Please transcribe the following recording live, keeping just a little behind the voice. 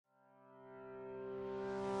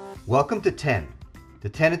Welcome to 10, the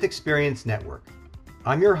Tenant Experience Network.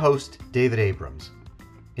 I'm your host, David Abrams.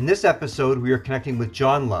 In this episode, we are connecting with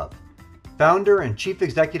John Love, founder and chief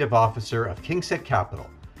executive officer of KingSett Capital,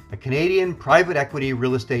 a Canadian private equity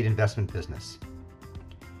real estate investment business.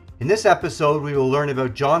 In this episode, we will learn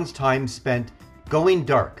about John's time spent going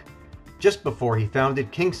dark just before he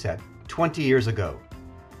founded KingSett 20 years ago.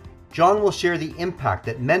 John will share the impact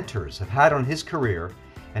that mentors have had on his career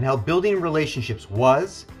and how building relationships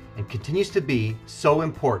was and continues to be so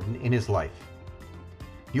important in his life.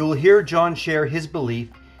 You will hear John share his belief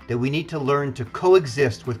that we need to learn to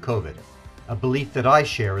coexist with COVID, a belief that I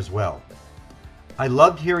share as well. I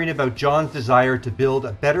loved hearing about John's desire to build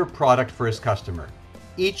a better product for his customer,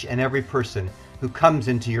 each and every person who comes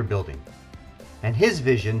into your building, and his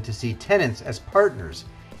vision to see tenants as partners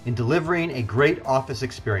in delivering a great office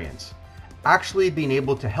experience, actually being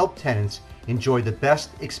able to help tenants enjoy the best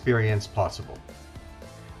experience possible.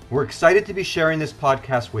 We're excited to be sharing this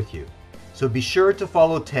podcast with you, so be sure to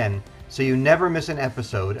follow 10 so you never miss an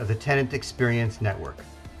episode of the Tenant Experience Network.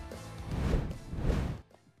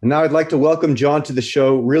 And now I'd like to welcome John to the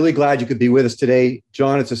show. Really glad you could be with us today.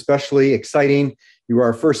 John, it's especially exciting. You are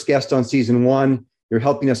our first guest on season 1. You're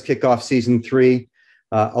helping us kick off season 3.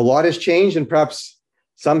 A lot has changed and perhaps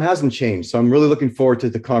some hasn't changed. So I'm really looking forward to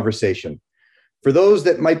the conversation. For those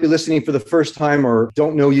that might be listening for the first time or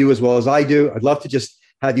don't know you as well as I do, I'd love to just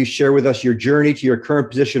have you share with us your journey to your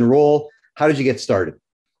current position role. How did you get started?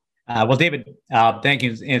 Well, David, thank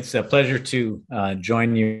you. It's a pleasure to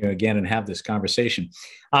join you again and have this conversation.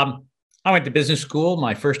 I went to business school.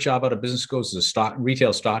 My first job out of business school was a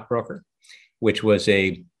retail stockbroker, which was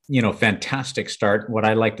a fantastic start, what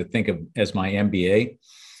I like to think of as my MBA.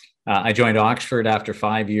 I joined Oxford after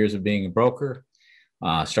 5 years of being a broker,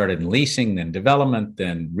 started in leasing, then development,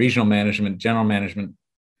 then regional management, general management,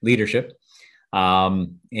 leadership.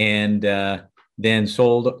 And then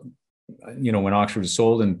sold, when Oxford was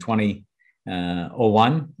sold in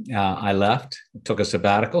 2001, I left, took a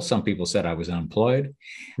sabbatical. Some people said I was unemployed,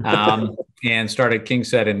 and started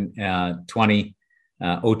KingSett in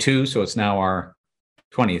 2002. So it's now our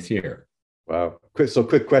 20th year. Wow.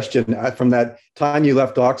 Quick question. From that time you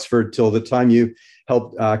left Oxford till the time you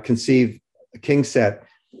helped conceive KingSett,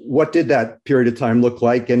 what did that period of time look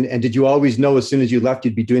like? And did you always know as soon as you left,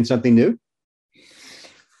 you'd be doing something new?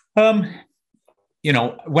 When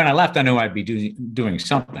I left, I knew I'd be doing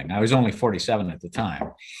something. I was only 47 at the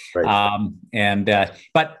time. Right.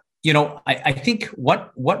 But I think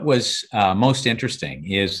what was most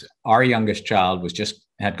interesting is our youngest child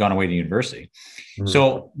had gone away to university. Mm-hmm.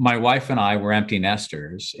 So my wife and I were empty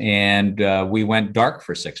nesters, and we went dark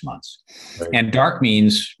for 6 months. Right. And dark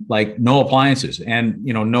means like no appliances and,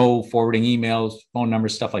 no forwarding emails, phone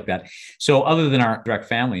numbers, stuff like that. So other than our direct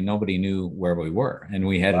family, nobody knew where we were. And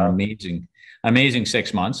we had an amazing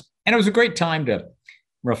 6 months. And it was a great time to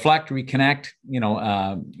reflect, reconnect,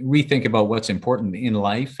 rethink about what's important in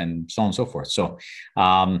life and so on and so forth. So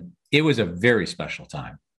it was a very special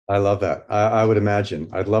time. I love that. I would imagine.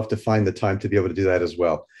 I'd love to find the time to be able to do that as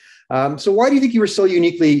well. So why do you think you were so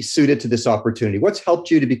uniquely suited to this opportunity? What's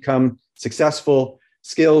helped you to become successful?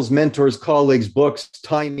 Skills, mentors, colleagues, books,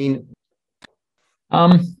 timing?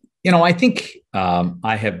 I think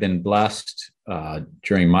I have been blessed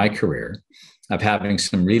during my career of having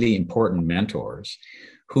some really important mentors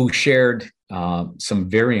who shared some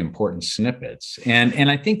very important snippets.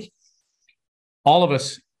 And I think all of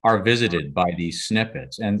us are visited by these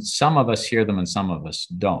snippets, and some of us hear them and some of us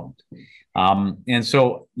don't. And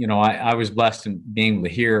so, I was blessed in being able to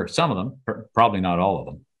hear some of them, probably not all of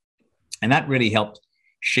them. And that really helped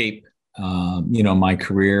shape, my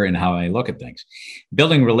career and how I look at things.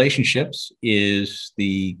 Building relationships is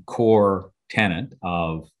the core tenet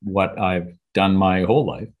of what I've done my whole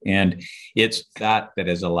life. And it's that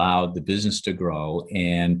has allowed the business to grow,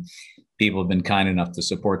 and people have been kind enough to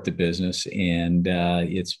support the business. And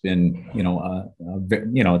it's been,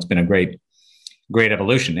 it's been a great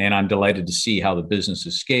evolution. And I'm delighted to see how the business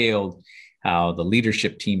has scaled, how the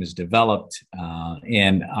leadership team has developed.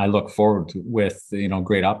 And I look forward with,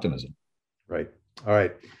 great optimism. Right. All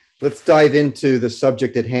right. Let's dive into the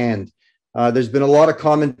subject at hand. There's been a lot of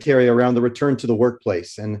commentary around the return to the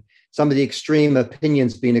workplace, and some of the extreme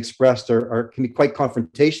opinions being expressed can be quite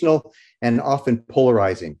confrontational and often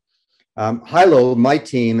polarizing. Hilo, my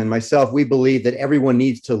team, and myself, we believe that everyone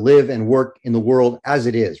needs to live and work in the world as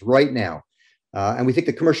it is right now. And we think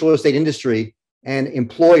the commercial real estate industry and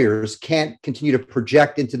employers can't continue to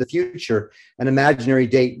project into the future an imaginary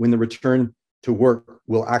date when the return to work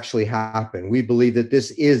will actually happen. We believe that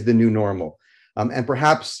this is the new normal. And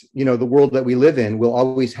perhaps, the world that we live in will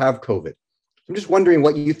always have COVID. I'm just wondering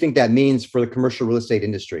what you think that means for the commercial real estate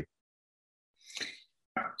industry.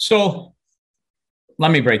 So let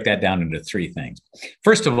me break that down into three things.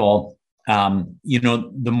 First of all,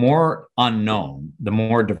 the more unknown, the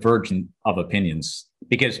more divergent of opinions,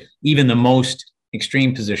 because even the most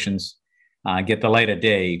extreme positions get the light of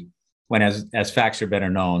day when as facts are better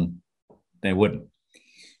known, they wouldn't.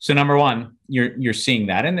 So number one, you're seeing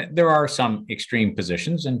that. And there are some extreme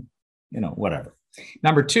positions and, whatever.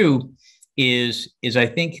 Number two is I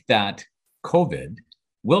think that COVID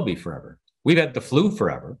will be forever. We've had the flu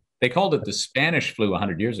forever. They called it the Spanish flu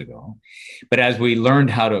 100 years ago. But as we learned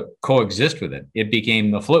how to coexist with it, it became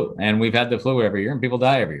the flu. And we've had the flu every year and people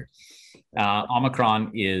die every year.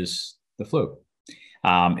 Omicron is the flu.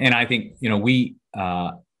 And I think, we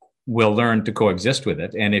will learn to coexist with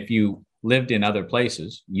it. And if you lived in other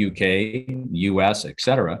places, UK, US, et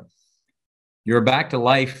cetera, you're back to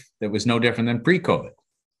life that was no different than pre-COVID.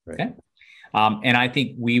 Right. Okay. And I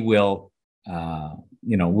think we will,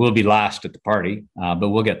 we'll be last at the party, but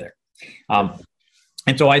we'll get there.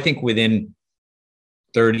 And so I think within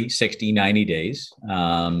 30, 60, 90 days,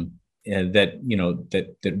 that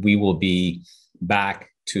we will be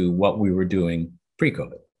back to what we were doing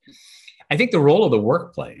pre-COVID. I think the role of the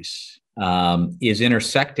workplace is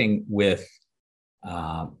intersecting with,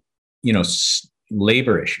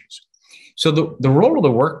 labor issues. So the role of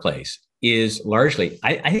the workplace is largely,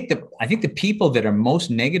 I think the people that are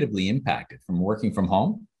most negatively impacted from working from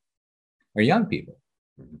home are young people.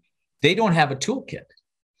 They don't have a toolkit.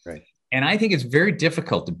 Right. And I think it's very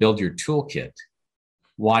difficult to build your toolkit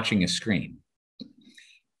watching a screen.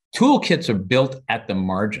 Toolkits are built at the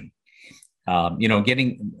margin.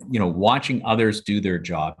 Watching others do their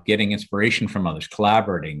job, getting inspiration from others,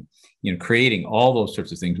 collaborating, creating all those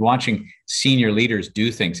sorts of things, watching senior leaders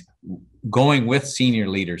do things, going with senior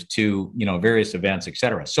leaders to, various events, et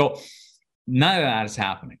cetera. So none of that is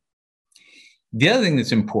happening. The other thing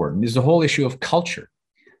that's important is the whole issue of culture.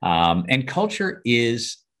 And culture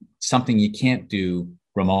is something you can't do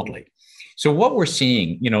remotely. So what we're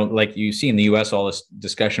seeing, like you see in the US, all this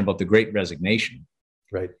discussion about the Great Resignation.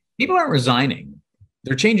 Right. People aren't resigning.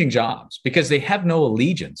 They're changing jobs because they have no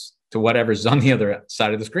allegiance to whatever's on the other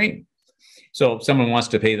side of the screen. So if someone wants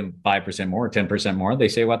to pay them 5% more, 10% more, they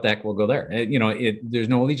say, what the heck, we'll go there. There's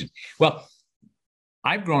no allegiance. Well,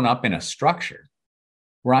 I've grown up in a structure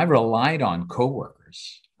where I've relied on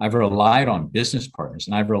coworkers. I've relied on business partners,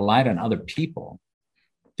 and I've relied on other people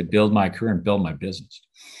to build my career and build my business.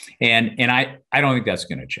 And I don't think that's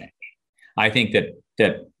going to change. I think that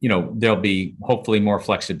there'll be hopefully more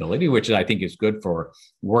flexibility, which I think is good for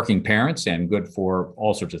working parents and good for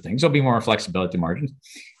all sorts of things. There'll be more flexibility margins.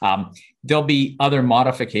 There'll be other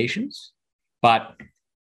modifications, but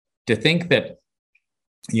to think that,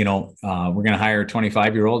 we're going to hire a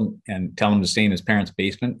 25-year-old and tell him to stay in his parents'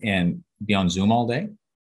 basement and be on Zoom all day,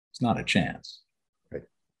 it's not a chance. Right.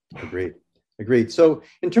 Agreed. So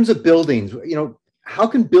in terms of buildings, how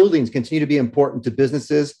can buildings continue to be important to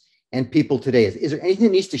businesses and people today? Is there anything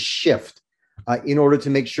that needs to shift in order to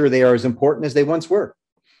make sure they are as important as they once were?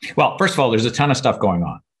 Well, first of all, there's a ton of stuff going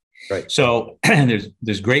on. Right. So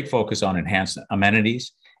there's great focus on enhanced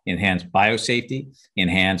amenities, enhanced biosafety,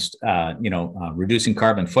 enhanced, reducing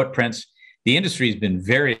carbon footprints. The industry has been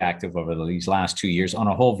very active over these last 2 years on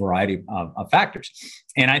a whole variety of factors.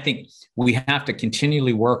 And I think we have to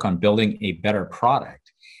continually work on building a better product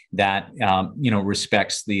that,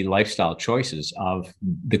 respects the lifestyle choices of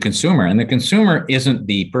the consumer. And the consumer isn't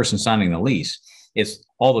the person signing the lease. It's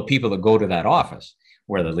all the people that go to that office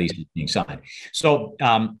where the lease is being signed. So,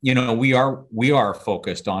 we are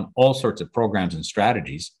focused on all sorts of programs and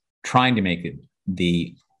strategies trying to make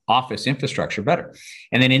the office infrastructure better.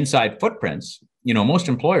 And then inside footprints, most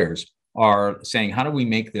employers are saying, how do we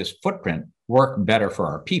make this footprint work better for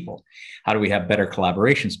our people? How do we have better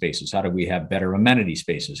collaboration spaces? How do we have better amenity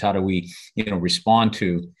spaces? How do we, respond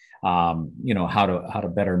to, how to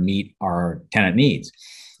better meet our tenant needs?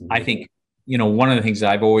 Mm-hmm. I think, one of the things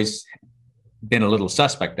that I've always been a little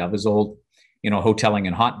suspect of is old, hoteling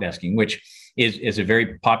and hot desking, which is a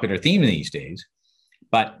very popular theme these days,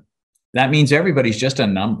 but that means everybody's just a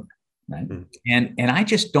number, right? Mm-hmm. And I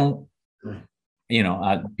just don't,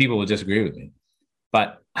 people will disagree with me,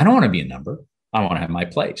 but I don't want to be a number. I want to have my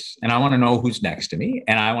place, and I want to know who's next to me,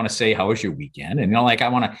 and I want to say, how was your weekend? And I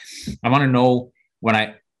want to know when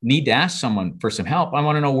I need to ask someone for some help, I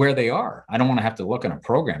want to know where they are. I don't want to have to look in a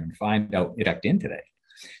program and find out it checked in today.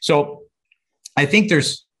 So I think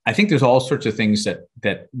there's all sorts of things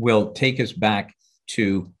that will take us back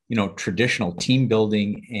to, traditional team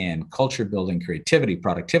building and culture building, creativity,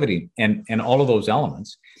 productivity, and all of those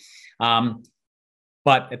elements.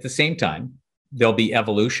 But at the same time, there'll be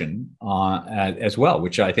evolution as well,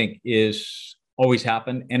 which I think is always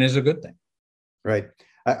happened and is a good thing. Right.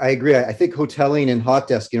 I agree. I think hoteling and hot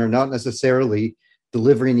desking are not necessarily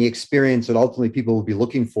delivering the experience that ultimately people will be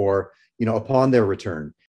looking for, upon their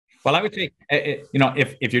return. Well, I would say,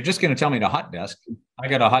 if you're just going to tell me to hot desk, I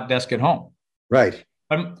got a hot desk at home. Right.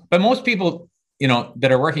 But most people,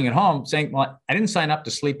 that are working at home saying, well, I didn't sign up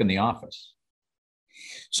to sleep in the office.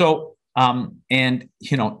 So,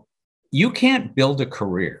 you can't build a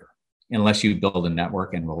career unless you build a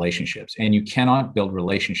network and relationships, and you cannot build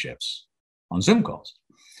relationships on Zoom calls.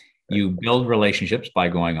 You build relationships by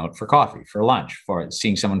going out for coffee, for lunch, for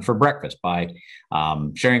seeing someone for breakfast, by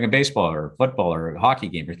sharing a baseball or football or a hockey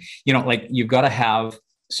game. You've got to have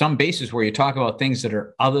some basis where you talk about things that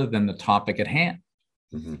are other than the topic at hand.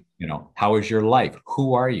 Mm-hmm. How is your life?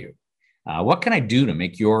 Who are you? What can I do to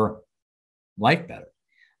make your life better?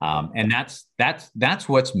 And that's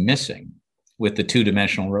what's missing with the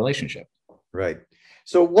two-dimensional relationship. Right.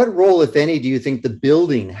 So what role, if any, do you think the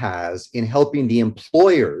building has in helping the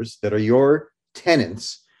employers that are your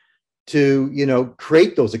tenants to,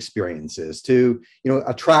 create those experiences, to,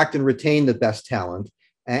 attract and retain the best talent,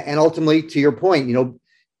 and ultimately, to your point,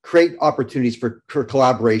 create opportunities for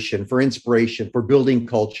collaboration, for inspiration, for building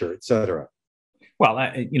culture, et cetera? Well,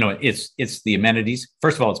 it's the amenities.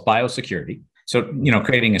 First of all, it's biosecurity. So,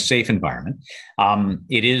 creating a safe environment.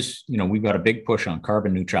 It is, we've got a big push on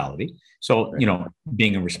carbon neutrality. So,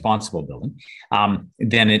 being a responsible building,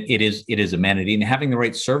 then it is amenity, and having the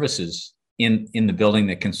right services in the building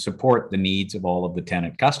that can support the needs of all of the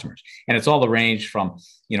tenant customers. And it's all the range from,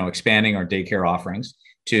 expanding our daycare offerings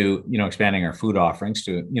to, expanding our food offerings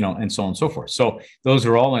to, and so on and so forth. So those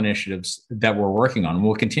are all initiatives that we're working on and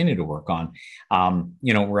we'll continue to work on.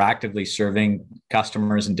 We're actively serving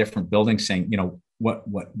customers in different buildings saying,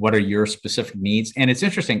 what are your specific needs? And it's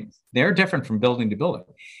interesting, they're different from building to building.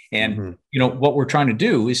 And, what we're trying to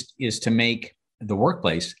do is to make the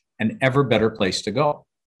workplace an ever better place to go.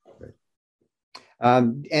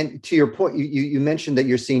 And to your point, you mentioned that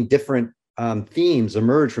you're seeing different themes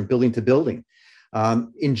emerge from building to building.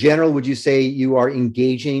 In general, would you say you are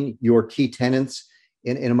engaging your key tenants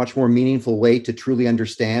in a much more meaningful way to truly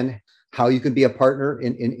understand how you can be a partner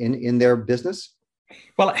in their business?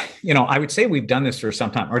 Well, I would say we've done this for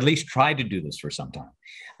some time, or at least tried to do this for some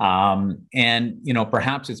time. And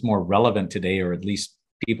perhaps it's more relevant today, or at least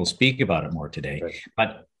people speak about it more today. Right.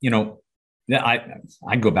 But,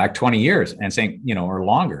 I'd go back 20 years and saying, or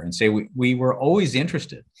longer, and say we were always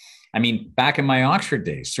interested. I mean, back in my Oxford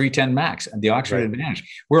days, 310 Max and the Oxford right.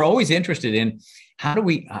 Advantage, we're always interested in how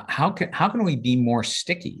can we be more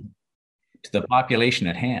sticky to the population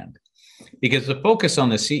at hand? Because the focus on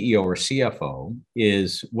the CEO or CFO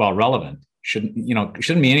is, well, relevant, shouldn't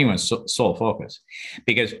be anyone's sole focus.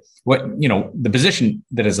 Because the position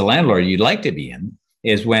that as a landlord you'd like to be in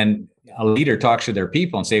is when a leader talks to their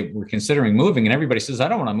people and say, we're considering moving, and everybody says, I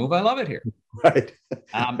don't want to move, I love it here. Right.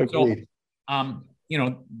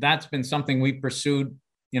 That's been something we pursued,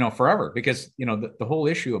 forever, because, the whole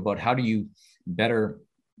issue about how do you better,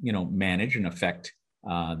 manage and affect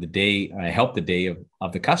the day, help the day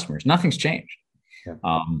of the customers. Nothing's changed. Yeah.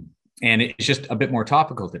 And it's just a bit more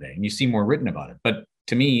topical today, and you see more written about it. But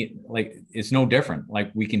to me, it's no different.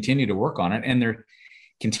 We continue to work on it, and there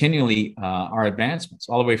continually are advancements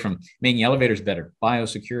all the way from making elevators better,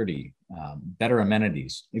 biosecurity, better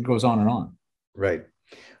amenities. It goes on and on. Right.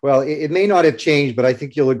 Well, it may not have changed, but I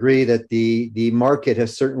think you'll agree that the market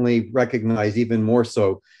has certainly recognized even more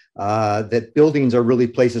so that buildings are really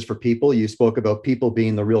places for people. You spoke about people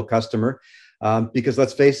being the real customer, because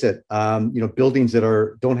let's face it, buildings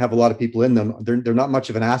that don't have a lot of people in them, they're not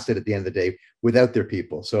much of an asset at the end of the day without their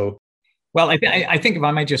people. So, well, I think if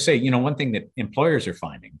I might just say, one thing that employers are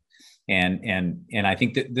finding, and I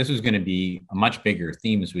think that this is going to be a much bigger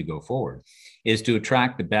theme as we go forward, is to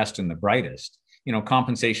attract the best and the brightest.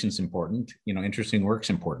 Compensation's important, interesting work's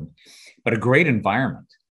important, but a great environment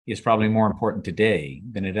is probably more important today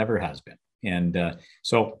than it ever has been. And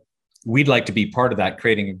so we'd like to be part of that,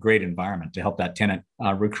 creating a great environment to help that tenant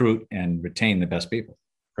recruit and retain the best people.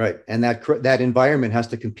 Right. And that environment has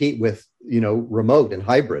to compete with, remote and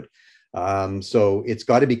hybrid. So it's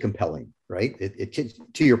got to be compelling, right?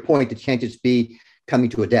 To your point, it can't just be coming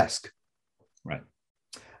to a desk. Right.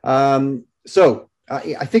 So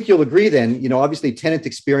I think you'll agree then, obviously tenant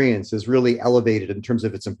experience is really elevated in terms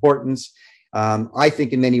of its importance. I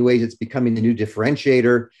think in many ways it's becoming the new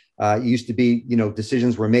differentiator. It used to be,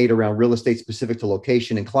 decisions were made around real estate specific to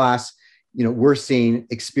location and class. We're seeing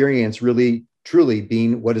experience really, truly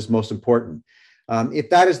being what is most important. If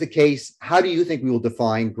that is the case, how do you think we will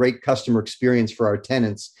define great customer experience for our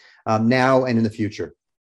tenants now and in the future?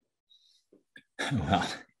 Well,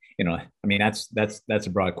 I mean, that's a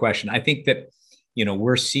broad question. I think that,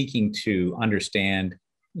 we're seeking to understand,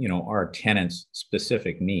 our tenants'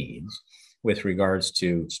 specific needs with regards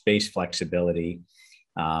to space flexibility,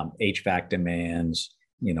 HVAC demands,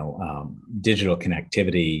 digital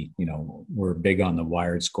connectivity. We're big on the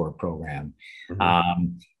Wired Score program. Mm-hmm.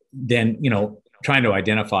 Then, trying to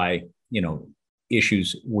identify,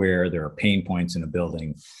 issues where there are pain points in a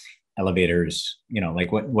building, elevators,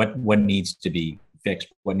 like what needs to be fixed,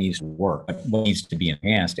 what needs to work, what needs to be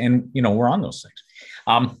enhanced. And, we're on those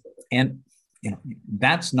things. And,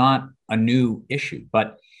 that's not a new issue,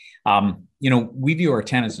 but, we view our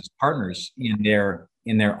tenants as partners in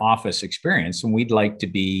their office experience, and we'd like to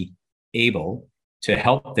be able to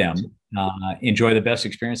help them enjoy the best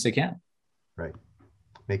experience they can. Right.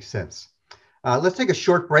 Makes sense. Let's take a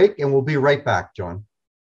short break and we'll be right back, John.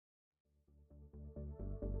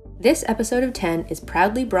 This episode of 10 is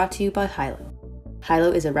proudly brought to you by Hilo.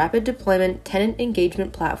 Hilo is a rapid deployment tenant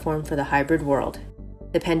engagement platform for the hybrid world.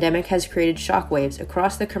 The pandemic has created shockwaves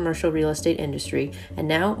across the commercial real estate industry, and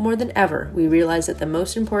now, more than ever, we realize that the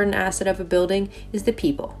most important asset of a building is the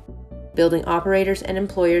people. Building operators and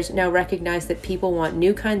employers now recognize that people want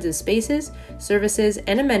new kinds of spaces, services,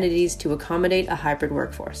 and amenities to accommodate a hybrid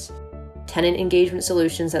workforce. Tenant engagement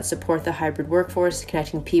solutions that support the hybrid workforce,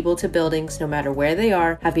 connecting people to buildings no matter where they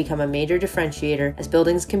are, have become a major differentiator as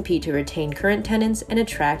buildings compete to retain current tenants and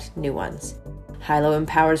attract new ones. Hilo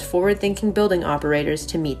empowers forward-thinking building operators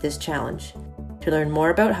to meet this challenge. To learn more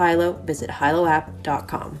about Hilo, visit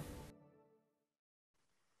hiloapp.com.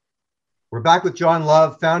 We're back with John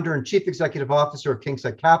Love, founder and chief executive officer of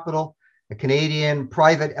KingSett Capital, a Canadian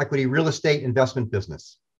private equity real estate investment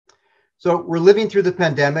business. So we're living through the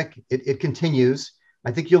pandemic. It continues.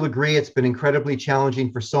 I think you'll agree it's been incredibly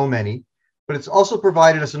challenging for so many, but it's also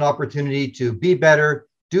provided us an opportunity to be better,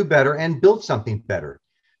 do better, and build something better.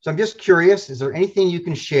 So I'm just curious, is there anything you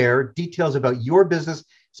can share, details about your business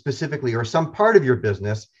specifically, or some part of your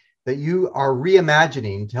business that you are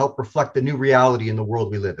reimagining to help reflect the new reality in the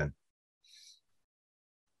world we live in?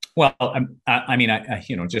 Well, I mean,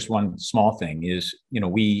 just one small thing is,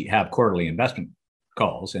 we have quarterly investment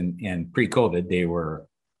calls, and pre-COVID, they were,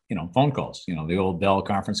 phone calls, the old Bell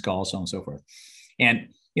conference calls, so on and so forth. And,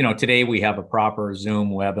 today we have a proper Zoom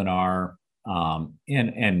webinar,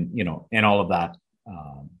 and all of that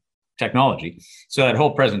technology. So that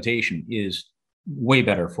whole presentation is way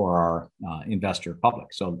better for our investor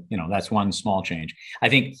public. So, that's one small change. I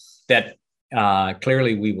think that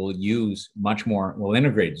clearly we will use much more, we'll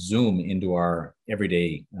integrate Zoom into our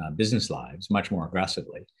everyday business lives much more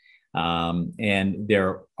aggressively. And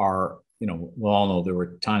there are, we'll all know there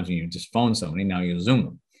were times when you just phone somebody, now you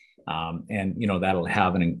Zoom them. And, that'll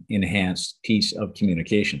have an enhanced piece of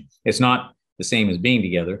communication. It's not the same as being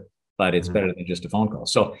together, but it's better than just a phone call.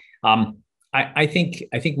 So I think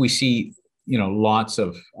we see, lots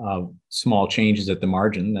of small changes at the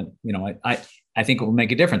margin that, I think it will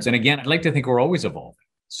make a difference. And again, I'd like to think we're always evolving.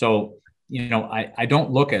 So, I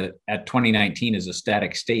don't look at 2019 as a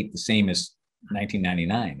static state, the same as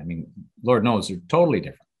 1999. I mean, Lord knows they're totally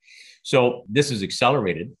different. So this has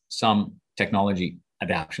accelerated some technology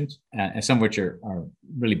adaptions, and some of which are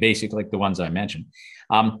really basic, like the ones I mentioned,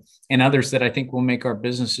 and others that I think will make our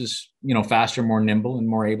businesses, faster, more nimble, and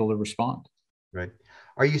more able to respond. Right.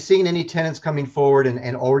 Are you seeing any tenants coming forward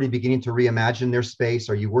and already beginning to reimagine their space?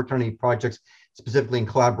 Are you working on any projects specifically in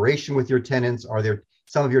collaboration with your tenants? Are there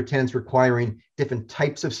some of your tenants requiring different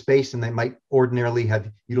types of space than they might ordinarily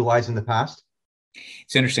have utilized in the past?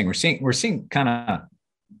 It's interesting. We're seeing kind of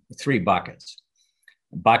three buckets.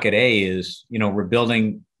 Bucket A is, we're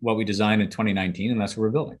building what we designed in 2019, and that's what we're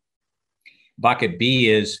building. Bucket B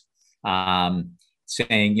is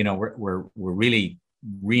saying, we're really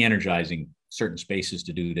re-energizing certain spaces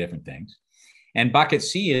to do different things. And bucket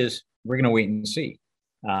C is, we're going to wait and see.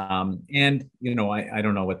 And, I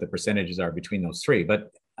don't know what the percentages are between those three,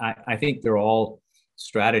 but I think they're all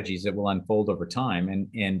strategies that will unfold over time.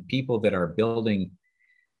 And people that are building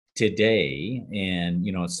today, and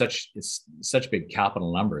it's such big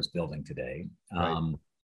capital numbers building today, right,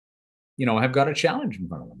 have got a challenge in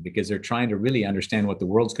front of them, because they're trying to really understand what the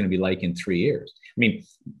world's going to be like in 3 years. I mean,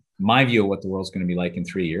 my view of what the world's going to be like in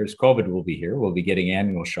 3 years, COVID will be here. We'll be getting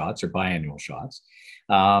annual shots or biannual shots,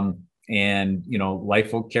 and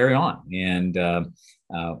life will carry on, and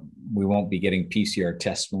we won't be getting PCR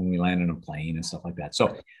tests when we land on a plane and stuff like that.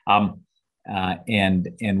 So,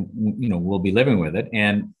 we'll be living with it,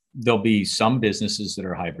 and there'll be some businesses that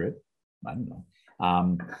are hybrid. I don't know.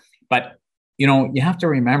 But, you have to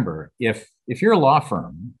remember, if you're a law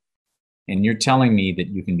firm and you're telling me that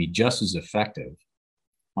you can be just as effective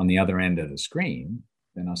on the other end of the screen,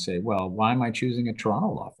 then I'll say, well, why am I choosing a Toronto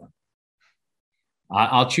law firm?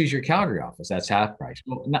 I'll choose your Calgary office. That's half price.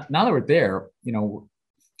 Well, now that we're there, do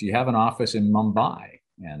you have an office in Mumbai?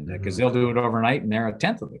 And because they'll do it overnight and they're a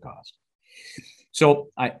tenth of the cost.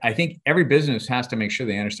 So I think every business has to make sure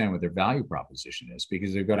they understand what their value proposition is,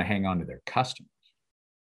 because they're going to hang on to their customers.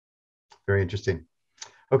 Very interesting.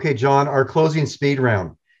 Okay, John, our closing speed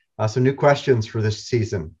round. Some new questions for this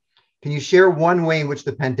season. Can you share one way in which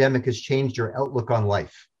the pandemic has changed your outlook on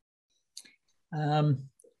life?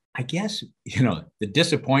 I guess, the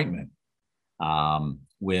disappointment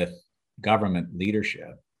with government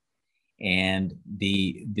leadership and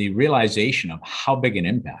the realization of how big an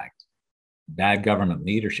impact bad government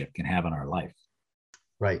leadership can have on our life.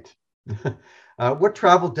 Right. What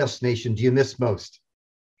travel destination do you miss most?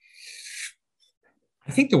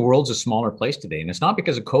 I think the world's a smaller place today, and it's not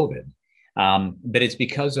because of COVID, but it's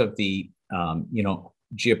because of the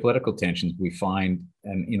geopolitical tensions we find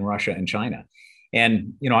in Russia and China.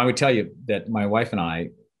 And I would tell you that my wife and I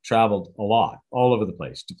traveled a lot, all over the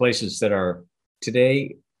place, to places that are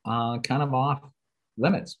today kind of off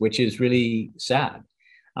limits, which is really sad.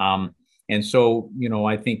 And so,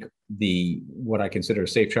 I think what I consider a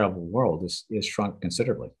safe travel world is shrunk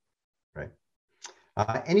considerably. Right.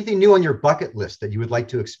 Anything new on your bucket list that you would like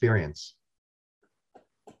to experience?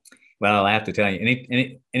 Well, I have to tell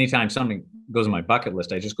you, anytime something goes on my bucket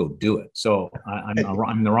list, I just go do it. So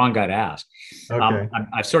I'm the wrong guy to ask. Okay.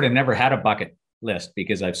 I've sort of never had a bucket list,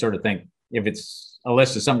 because I've sort of think if it's a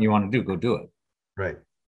list of something you want to do, go do it. Right.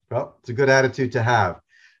 Well, it's a good attitude to have.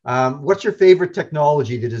 What's your favorite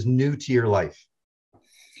technology that is new to your life?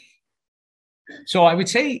 So I would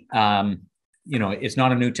say, it's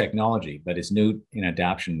not a new technology, but it's new in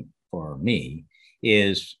adoption for me,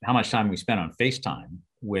 is how much time we spend on FaceTime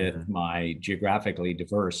with my geographically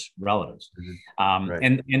diverse relatives. Right.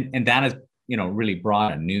 And that has, really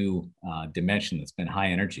brought a new dimension that's been high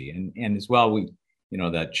energy. And as well, we,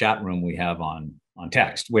 the chat room we have on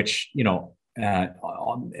text, which,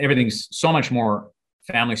 everything's so much more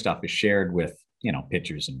family stuff is shared with,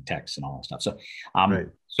 pictures and texts and all that stuff. So, right.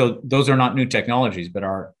 So those are not new technologies, but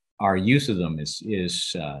our use of them is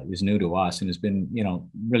new to us, and has been,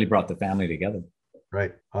 really brought the family together.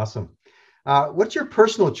 Right. Awesome. What's your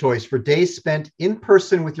personal choice for days spent in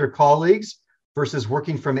person with your colleagues versus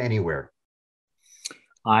working from anywhere?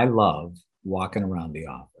 I love walking around the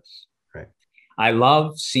office. Right. I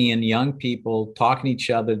love seeing young people talking to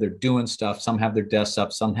each other. They're doing stuff. Some have their desks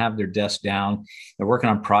up, some have their desks down. They're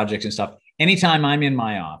working on projects and stuff. Anytime I'm in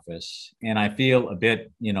my office and I feel a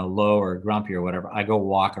bit, low or grumpy or whatever, I go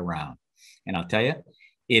walk around. And I'll tell you,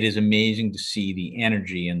 it is amazing to see the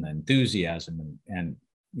energy and the enthusiasm and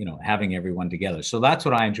having everyone together. So that's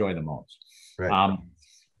what I enjoy the most. Right.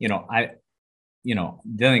 The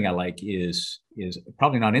other thing I like is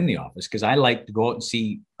probably not in the office, because I like to go out and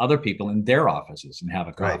see other people in their offices and have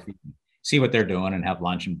a coffee, right. and see what they're doing and have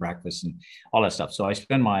lunch and breakfast and all that stuff. So I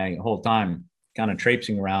spend my whole time kind of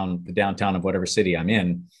traipsing around the downtown of whatever city I'm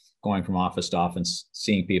in, going from office to office,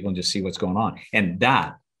 seeing people and just see what's going on. And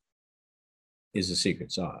that is the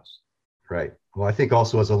secret sauce. Right. Well, I think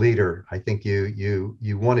also as a leader, I think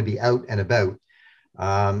you want to be out and about,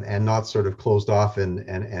 and not sort of closed off and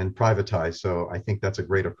privatized. So I think that's a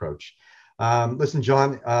great approach. Listen,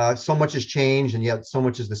 John, so much has changed, and yet so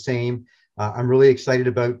much is the same. I'm really excited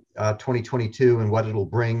about 2022 and what it'll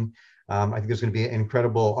bring. I think there's going to be an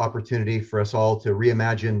incredible opportunity for us all to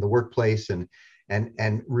reimagine the workplace and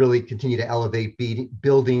really continue to elevate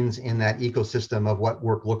buildings in that ecosystem of what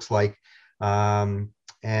work looks like.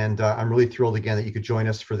 And I'm really thrilled again that you could join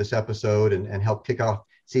us for this episode and help kick off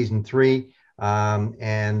season 3.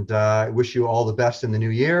 And I wish you all the best in the new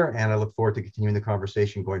year. And I look forward to continuing the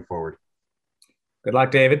conversation going forward. Good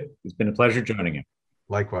luck, David. It's been a pleasure joining you.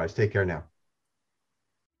 Likewise. Take care now.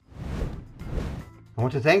 I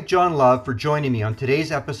want to thank John Love for joining me on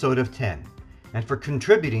today's episode of 10 and for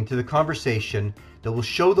contributing to the conversation that will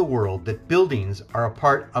show the world that buildings are a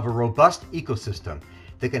part of a robust ecosystem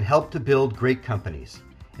that can help to build great companies,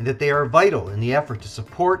 and that they are vital in the effort to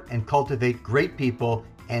support and cultivate great people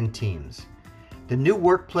and teams. The new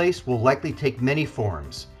workplace will likely take many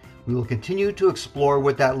forms. We will continue to explore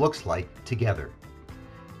what that looks like together.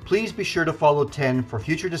 Please be sure to follow 10 for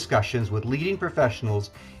future discussions with leading professionals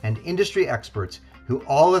and industry experts who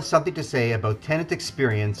all have something to say about tenant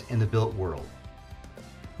experience in the built world.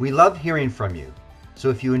 We love hearing from you, so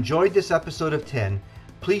if you enjoyed this episode of 10,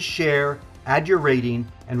 please share, add your rating,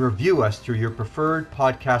 and review us through your preferred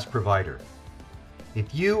podcast provider.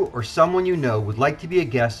 If you or someone you know would like to be a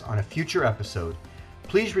guest on a future episode,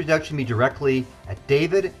 please reach out to me directly at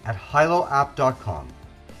david@hiloapp.com.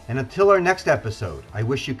 And until our next episode, I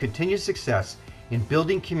wish you continued success in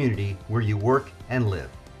building community where you work and live.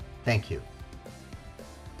 Thank you.